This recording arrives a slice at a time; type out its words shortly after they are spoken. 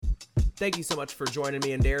Thank you so much for joining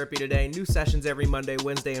me in therapy today. New sessions every Monday,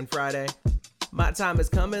 Wednesday, and Friday. My time is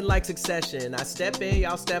coming like succession. I step in,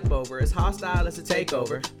 y'all step over. It's hostile, it's a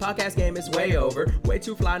takeover. Podcast game is way over. Way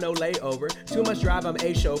too fly, no layover. Too much drive, I'm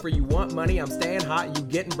a chauffeur. You want money, I'm staying hot. You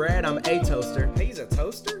getting bread, I'm a toaster. He's a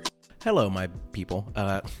toaster? Hello, my people.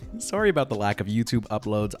 Sorry about the lack of YouTube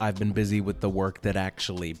uploads. I've been busy with the work that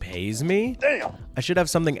actually pays me. Damn! I should have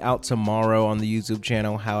something out tomorrow on the YouTube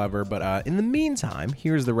channel, however, but in the meantime,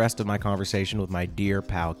 here's the rest of my conversation with my dear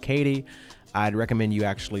pal, Katie. I'd recommend you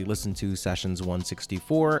actually listen to sessions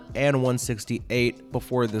 164 and 168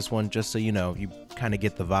 before this one, just so you know, you kind of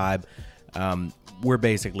get the vibe. We're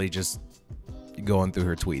basically just going through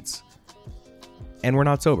her tweets. And we're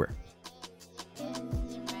not sober.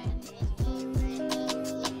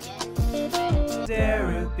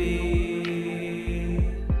 Therapy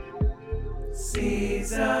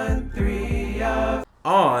Season 3 of...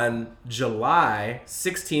 On July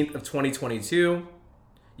 16th of 2022,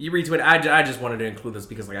 you retweeted... I just wanted to include this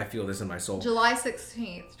because I feel this in my soul. July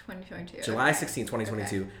 16th, 2022. July 16th,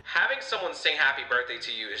 2022. Okay. Having someone sing happy birthday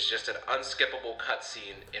to you is just an unskippable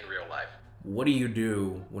cutscene in real life. What do you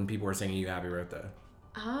do when people are singing you happy birthday?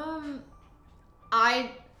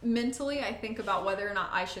 I think about whether or not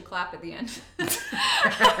I should clap at the end.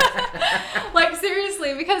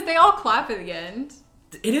 Seriously, because they all clap at the end.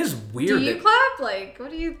 It is weird. Do you clap? What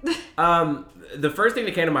do you... The first thing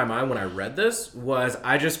that came to my mind when I read this was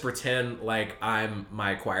I just pretend like I'm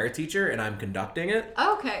my choir teacher and I'm conducting it.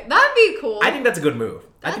 Okay, that'd be cool. I think that's a good move.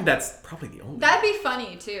 I think that's probably the only. That'd be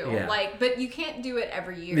funny too. Yeah. But you can't do it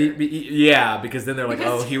every year. Yeah, because then they're like,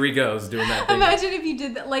 oh, here he goes doing that thing. Imagine if you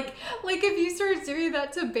did that, like if you started doing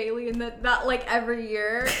that to Bailey and that every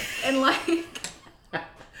year and Well,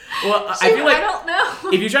 I feel like I don't know.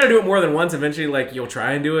 If you try to do it more than once, eventually you'll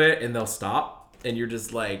try and do it and they'll stop and you're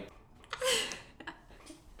just like,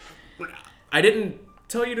 I didn't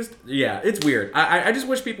tell you to. Yeah, it's weird. I just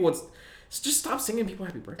wish people would just stop singing people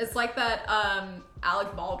happy birthday. It's like that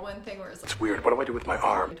Alec Baldwin thing where it's like, It's weird. What do I do with my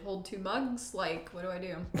arm? I hold 2 mugs. What do I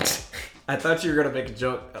do? I thought you were gonna make a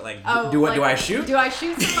joke. Do I shoot? Do I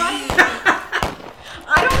shoot somebody?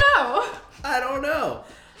 I don't know.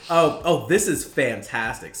 Oh, this is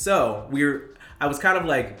fantastic. So I was kind of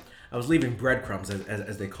I was leaving breadcrumbs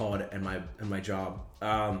as they call it in my job.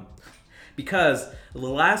 Because the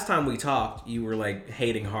last time we talked, you were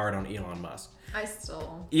hating hard on Elon Musk. I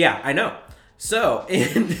still. Yeah, I know. So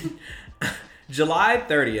in July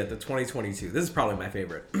 30th of 2022, this is probably my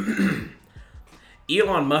favorite.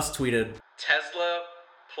 Elon Musk tweeted, Tesla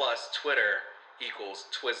plus Twitter equals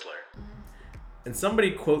Twizzler. and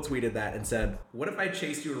somebody quote tweeted that and said, "What if I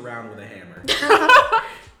chased you around with a hammer?"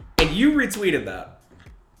 And you retweeted that.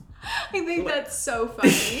 I think that's so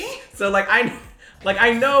funny. So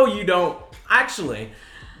I know you don't actually.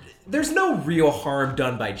 There's no real harm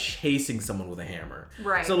done by chasing someone with a hammer.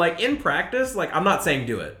 Right. So in practice, I'm not saying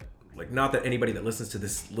do it. Not that anybody that listens to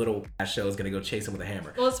this little show is gonna go chase him with a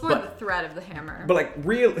hammer. Well, it's more the threat of the hammer. But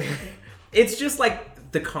real, it's just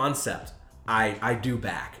the concept. I do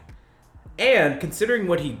back, and considering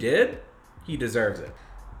what he did, he deserves it.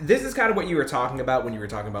 This is kind of what you were talking about when you were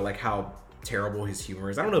talking about how terrible his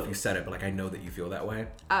humor is. I don't know if you said it, but I know that you feel that way.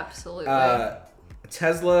 Absolutely.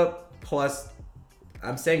 Tesla plus,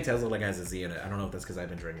 I'm saying Tesla has a Z in it. I don't know if that's because I've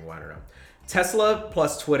been drinking wine or not. Tesla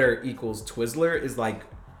plus Twitter equals Twizzler is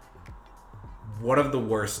one of the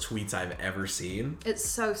worst tweets I've ever seen. It's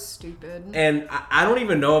so stupid. And I don't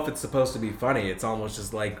even know if it's supposed to be funny. It's almost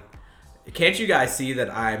just can't you guys see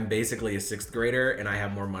that I'm basically a 6th grader and I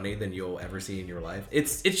have more money than you'll ever see in your life?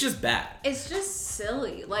 It's just bad. It's just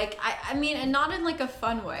silly. I mean, and not in a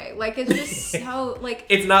fun way. It's just so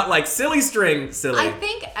It's not silly string silly. I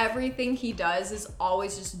think everything he does is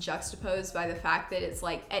always just juxtaposed by the fact that it's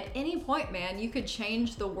at any point, man, you could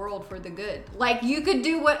change the world for the good. You could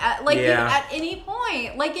do what at any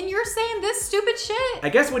point. And you're saying this stupid shit. I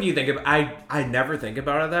guess when you think of I never think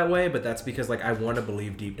about it that way, but that's because I want to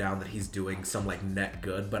believe deep down that he's doing some net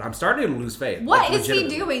good, but I'm starting to lose faith. What is he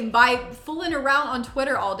doing by fooling around on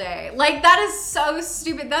Twitter all day? That is so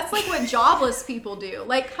stupid. That's what jobless people do.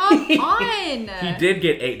 Come on. He did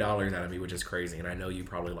get $8 out of me, which is crazy, and I know you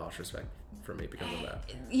probably lost respect for me because of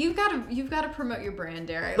that. You've got to promote your brand,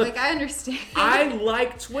 Derek. I understand. I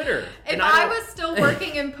like Twitter. If I was still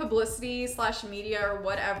working in publicity / media or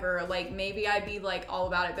whatever, maybe I'd be all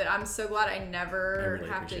about it. But I'm so glad I never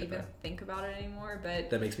really have to even that. think about it anymore. But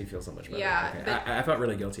that makes me feel so much better. Yeah, okay. but I felt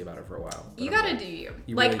really guilty about it for a while. You gotta do you.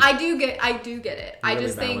 Really, I do get it. I really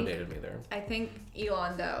just think validated me there. I think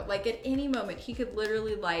Elon though, at any moment he could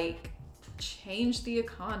literally change the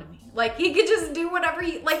economy. Like, he could just do whatever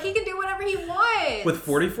he wants. With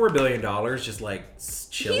 $44 billion, just like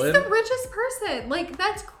chilling. He's the richest person. Like,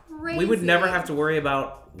 that's crazy. We would never have to worry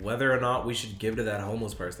about whether or not we should give to that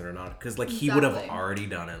homeless person or not, because like he would have already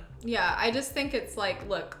done it. Yeah, I just think it's like,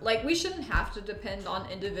 look, like, we shouldn't have to depend on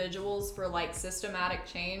individuals for like systematic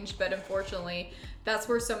change, but unfortunately that's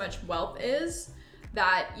where so much wealth is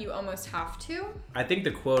that you almost have to. I think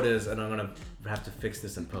the quote is, and I'm gonna have to fix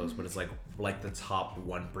this in post, but it's like the top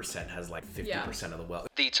 1% has like 50% of the wealth.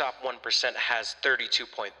 The top 1% has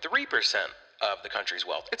 32.3% of the country's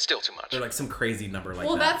wealth. It's still too much. They're like some crazy number like that.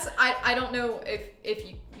 Well, that's, I don't know if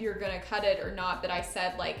you're gonna cut it or not, but I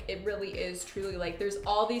said, like, it really is truly, like, there's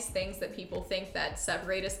all these things that people think that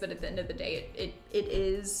separate us, but at the end of the day, it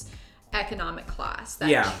is economic class that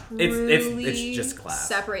it's just class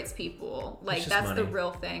separates people. Like, that's money. The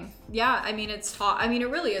real thing. Yeah, I mean, it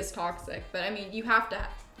really is toxic, but I mean, you have to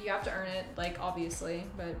earn it, like, obviously,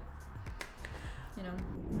 but you know.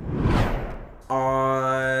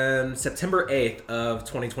 On September 8th of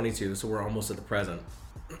 2022, so we're almost at the present.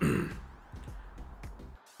 The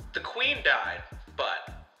queen died,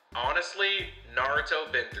 but honestly, Naruto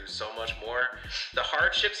been through so much more. The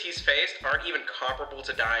hardships he's faced aren't even comparable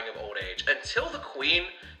to dying of old age. Until the queen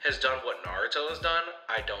has done what Naruto has done,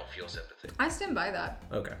 I don't feel sympathy. I stand by that.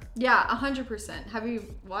 Okay. Yeah, 100%. Have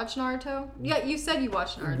you watched Naruto? Yeah, you said you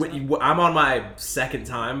watched Naruto. I'm on my second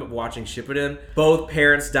time watching Shippuden. Both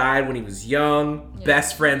parents died when he was young. Yeah.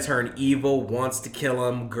 Best friend turned evil, wants to kill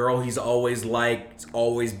him. Girl he's always liked,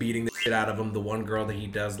 always beating the shit out of him. The one girl that he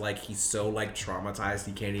does like, he's so like traumatized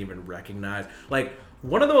he can't even recognize. Like,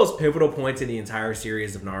 one of the most pivotal points in the entire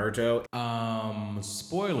series of Naruto,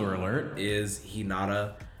 spoiler alert, is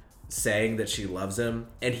Hinata saying that she loves him,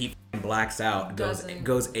 and he blacks out,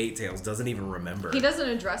 goes eight tails, doesn't even remember. He doesn't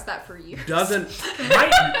address that for years.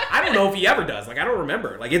 I don't know if he ever does. Like, I don't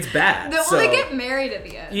remember. Like, it's bad. They get married at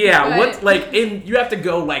the end. Yeah, you have to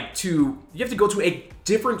go to a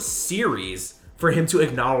different series for him to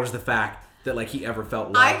acknowledge the fact that like he ever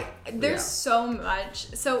felt love. There's so much.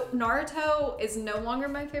 So Naruto is no longer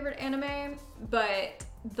my favorite anime, but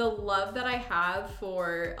the love that I have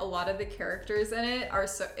for a lot of the characters in it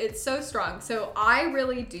it's so strong. So I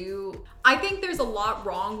think there's a lot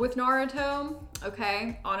wrong with Naruto,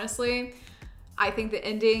 okay? Honestly, I think the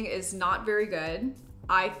ending is not very good.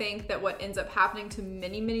 I think that what ends up happening to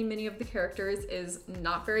many of the characters is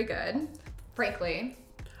not very good, frankly.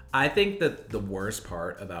 I think that the worst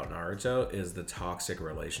part about Naruto is the toxic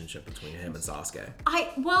relationship between him and Sasuke.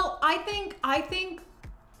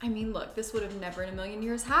 I mean, look, this would have never in a million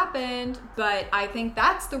years happened, but I think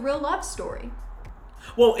that's the real love story.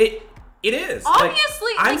 Well, it is.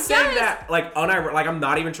 Obviously, I'm saying that I'm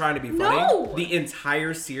not even trying to be funny. No. The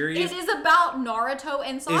entire series is about Naruto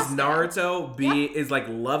and Sasuke. Is Naruto is like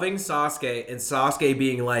loving Sasuke, and Sasuke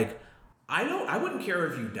being like, I wouldn't care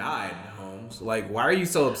if you died, Holmes. Like, why are you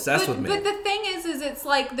so obsessed with me? But the thing is it's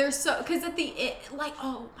like there's so, because at the end, like,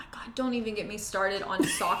 oh my god, don't even get me started on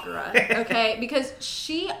Sakura, okay? Because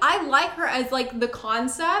I like her as like the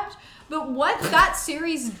concept, but what that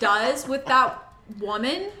series does with that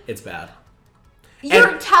woman, it's bad.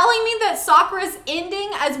 You're telling me that Sakura's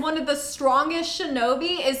ending as one of the strongest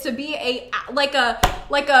shinobi is to be a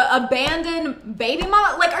abandoned baby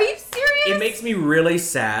mama? Like, are you serious? It makes me really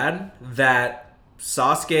sad that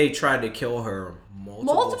Sasuke tried to kill her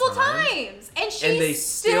multiple times. And they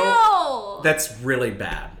still that's really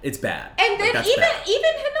bad. It's bad. And then even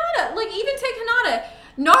Hinata, like, even take Hinata,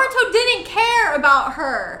 Naruto didn't care about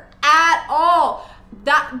her at all.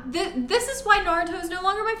 This is why Naruto is no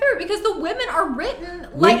longer my favorite, because the women are written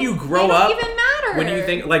like when you grow they up, don't even matter. When you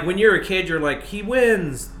think, like, when you're a kid, you're like, he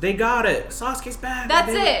wins, they got it, Sasuke's back.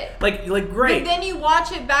 That's it. Like great. But then you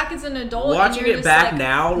watch it back as an adult. Watching it back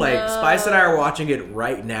now, like, no. Spice and I are watching it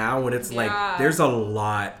right now, and it's like there's a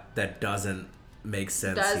lot that doesn't make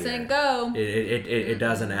sense. Doesn't go. It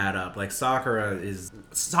doesn't add up. Like, Sakura is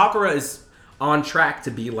on track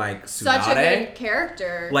to be like Tsunade. Such a good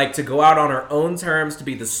character. Like, to go out on her own terms, to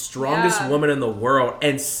be the strongest woman in the world,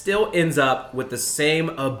 and still ends up with the same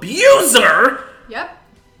abuser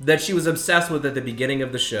that she was obsessed with at the beginning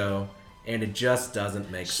of the show, and it just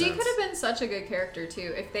doesn't make sense. She could have been such a good character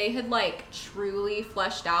too if they had like truly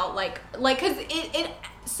fleshed out like because it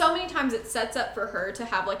so many times it sets up for her to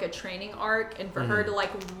have like a training arc and for her to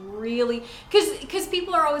like really, because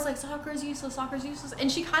people are always like, Sakura's useless,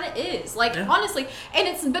 and she kind of is, like, honestly, and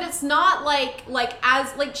it's not like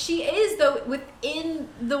as like she is though within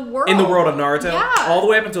the world of Naruto, all the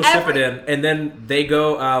way up until Shippuden, and then they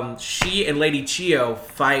go, she and Lady Chiyo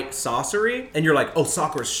fight Sasori, and you're like, oh,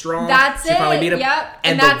 Sakura's strong. That's she finally beat him. Yep.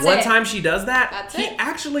 And the one time she does that, he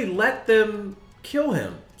actually let them kill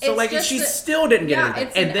him. So, she still didn't get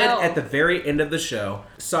anything. And then at the very end of the show,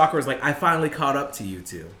 Sakura's like, I finally caught up to you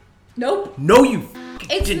two. Nope. No, you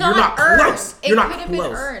it's didn't. Not You're not earned. close. You're not close. It could have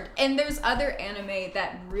been earned. And there's other anime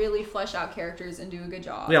that really flesh out characters and do a good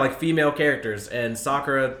job. Yeah, like female characters. And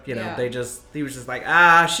Sakura, he was just like,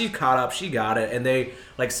 she caught up. She got it. And they,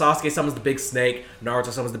 like, Sasuke summons the big snake. Naruto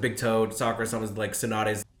summons the big toad. Sakura summons, like,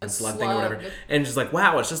 Tsunade's slug thing or whatever. And just like,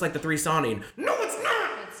 wow, it's just like the three Sannin. No, it's not.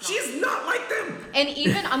 She's not like them. And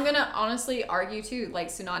even, I'm going to honestly argue, too, like,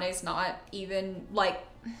 Tsunade's not even, like,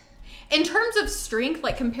 in terms of strength,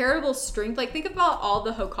 like, comparable strength, like, think about all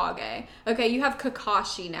the Hokage. Okay, you have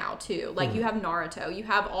Kakashi now, too. Like, you have Naruto. You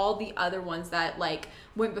have all the other ones that, like,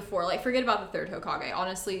 went before. Like, forget about the third Hokage.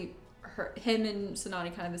 Honestly, him and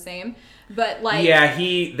Tsunade kind of the same. But, like... Yeah,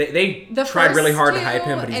 they tried really hard to hype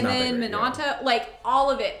him, but he's not that great. And then Minato, like,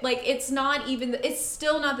 all of it. Like, it's not even... It's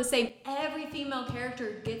still not the same. Every female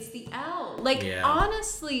character gets the L. Like,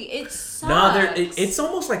 honestly, it sucks. No, it's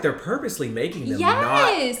almost like they're purposely making them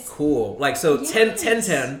not cool. Like, so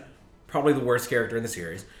 10-10, probably the worst character in the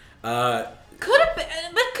series. Could have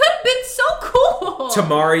been so cool.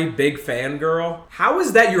 Tamari, big fangirl. How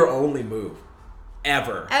is that your only move?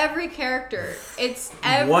 Ever. Every character. It's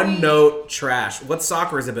one note trash. What's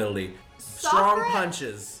Sakura's ability? Strong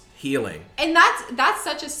punches, healing. And that's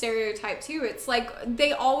such a stereotype too. It's like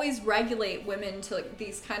they always regulate women to like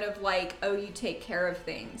these kind of like, oh, you take care of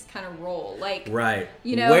things kind of role. Like, right.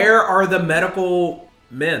 You know, where are the medical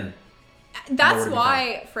men? That's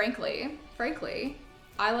why, frankly,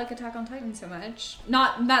 I like Attack on Titan so much.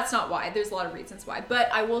 That's not why. There's a lot of reasons why.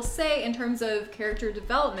 But I will say, in terms of character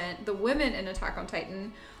development, the women in Attack on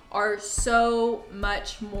Titan are so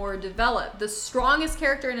much more developed. The strongest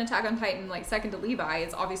character in Attack on Titan, like second to Levi,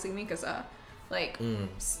 is obviously Mikasa. Like,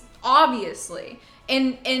 obviously.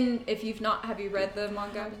 And if you've not, have you read the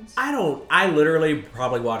manga? I literally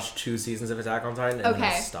probably watched 2 seasons of Attack on Titan and then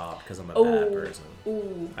I stopped because I'm a bad person.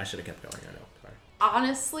 I should have kept going. I know. Sorry.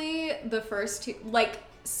 Honestly, the first 2, like,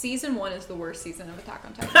 season 1 is the worst season of Attack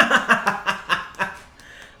on Titan.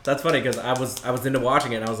 That's funny because I was into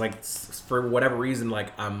watching it and I was like, for whatever reason,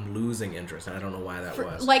 like I'm losing interest and I don't know why that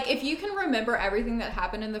was. Like, if you can remember everything that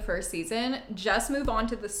happened in the first season, just move on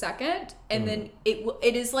to the second and then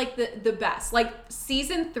it is like the best. Like,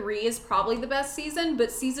 season 3 is probably the best season,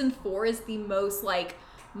 but season 4 is the most like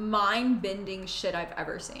mind-bending shit I've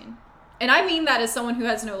ever seen. And I mean that as someone who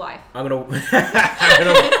has no life.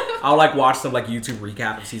 I'll like watch some like YouTube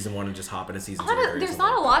recap of season 1 and just hop into season 2. There's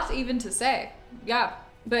not a lot even to say. Yeah.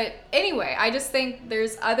 But anyway, I just think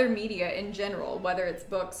there's other media in general, whether it's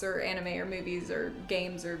books or anime or movies or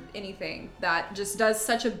games or anything, that just does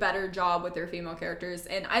such a better job with their female characters.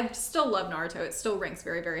 And I still love Naruto. It still ranks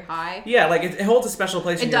very, very high. Yeah, like it holds a special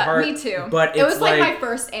place in your heart. Me too. But it was like my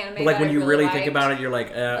first anime. But like when you really think about it, you're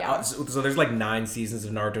like, so there's like 9 seasons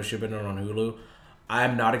of Naruto Shippuden on Hulu.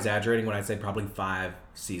 I'm not exaggerating when I say probably 5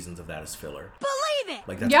 seasons of that is filler. Believe it.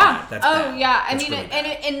 Like that's bad. That's bad. Yeah. I that's mean, really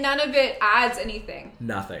and none of it adds anything.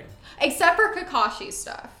 Nothing. Except for Kakashi's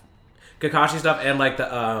stuff. Kakashi stuff and like the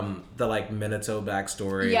like Minato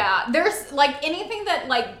backstory. Yeah, there's like anything that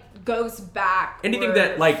like goes back. Anything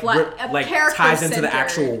that like ties into the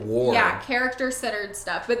actual war. Yeah, character centered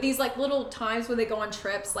stuff. But these like little times when they go on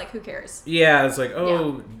trips, like who cares? Yeah, it's like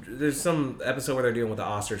there's some episode where they're dealing with the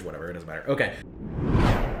ostrich, whatever. It doesn't matter. Okay.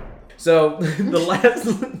 So the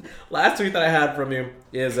last tweet that I had from you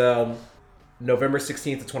is November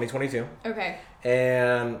 16th of 2022. Okay.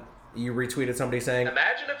 And you retweeted somebody saying,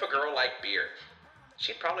 imagine if a girl liked beer.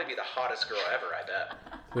 She'd probably be the hottest girl ever, I bet.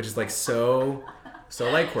 Which is like so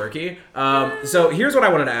like quirky. So here's what I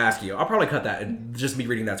wanted to ask you. I'll probably cut that and just me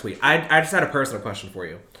reading that tweet. I just had a personal question for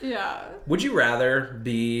you. Yeah. Would you rather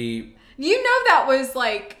be... You know that was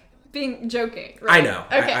like being joking, right? I know.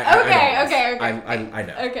 Okay. I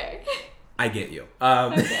know. Okay. I get you.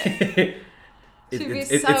 Okay.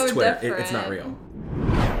 It's Twitter. It's not real.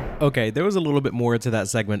 Okay, there was a little bit more to that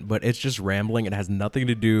segment, but it's just rambling. It has nothing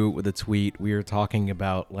to do with the tweet. We were talking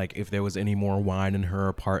about like if there was any more wine in her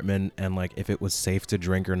apartment and like if it was safe to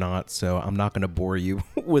drink or not. So I'm not going to bore you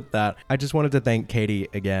with that. I just wanted to thank Katie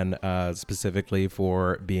again, specifically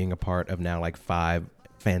for being a part of now like 5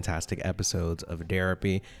 fantastic episodes of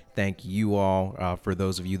Therapy. Thank you all for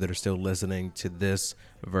those of you that are still listening to this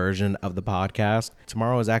version of the podcast.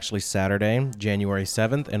 Tomorrow is actually Saturday, January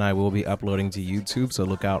 7th, and I will be uploading to YouTube, so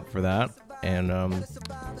look out for that. And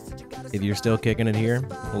if you're still kicking it here,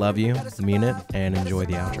 love you, mean it, and enjoy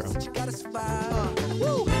the outro.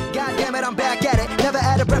 God damn it, I'm back at it. Never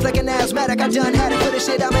had a breath like an asthmatic. I done had it for this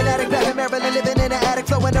shit. I'm an addict back in Maryland, living in an attic,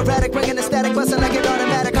 flowing erratic, bringing the static, busting like an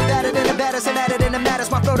automatic. I'm battered in the baddest and added in the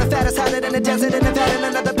maddest. My flow the fattest, hotter than the desert in Nevada.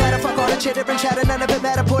 Another batter, fuck all the chitter and chatter, none of it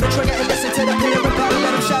matter. Pull the trigger and listen to the pitter and patter.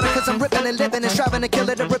 Let him shatter, cause I'm ripping and living and striving to kill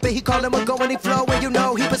it. The ripper, he callin' what go when he flow, and you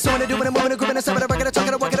know he pursuing it, doing it, moving it, grooving it, some of the record, the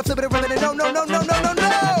talking, the working, the flipping, the ripping it. No.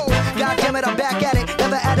 God damn it, I'm back at it.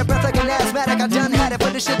 Never had a breath like an asthmatic. I done had it for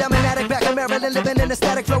this shit. I'm an addict back in Maryland, living in the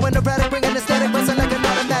static, flowing erratic, bringing the static, busting like an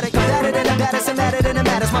automatic. I'm battered in the baddest and madder than the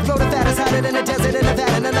maddest. My flow the fattest, hotter than the desert in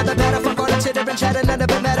Nevada. Another batter, fuck all the chitter and chatter, none of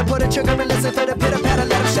it matter. Pull the trigger and listen for the pitter patter,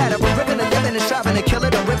 let him shatter. We're ripping and living and striving to kill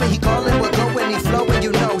it. The ripper, he calling, we'll go when he flowing.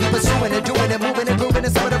 You know he pursuing it, doing it, moving and grooving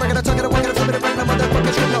and some of the record, the talking, the walking, the flipping, the bringing the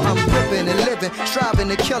motherfuckers. You know I'm ripping and living, striving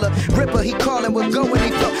to kill it. Ripper, he calling, we'll go when he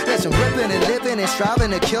flow. Listen, ripping and living and striving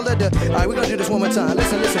to kill it. Alright, we're gonna do this one more time.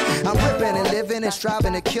 Listen. I'm ripping and living and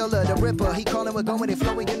striving to kill her. The ripper, he calling, we're going and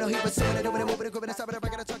flowing. You know he pursuing it, doing it, moving and grooving and stopping the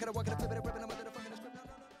record.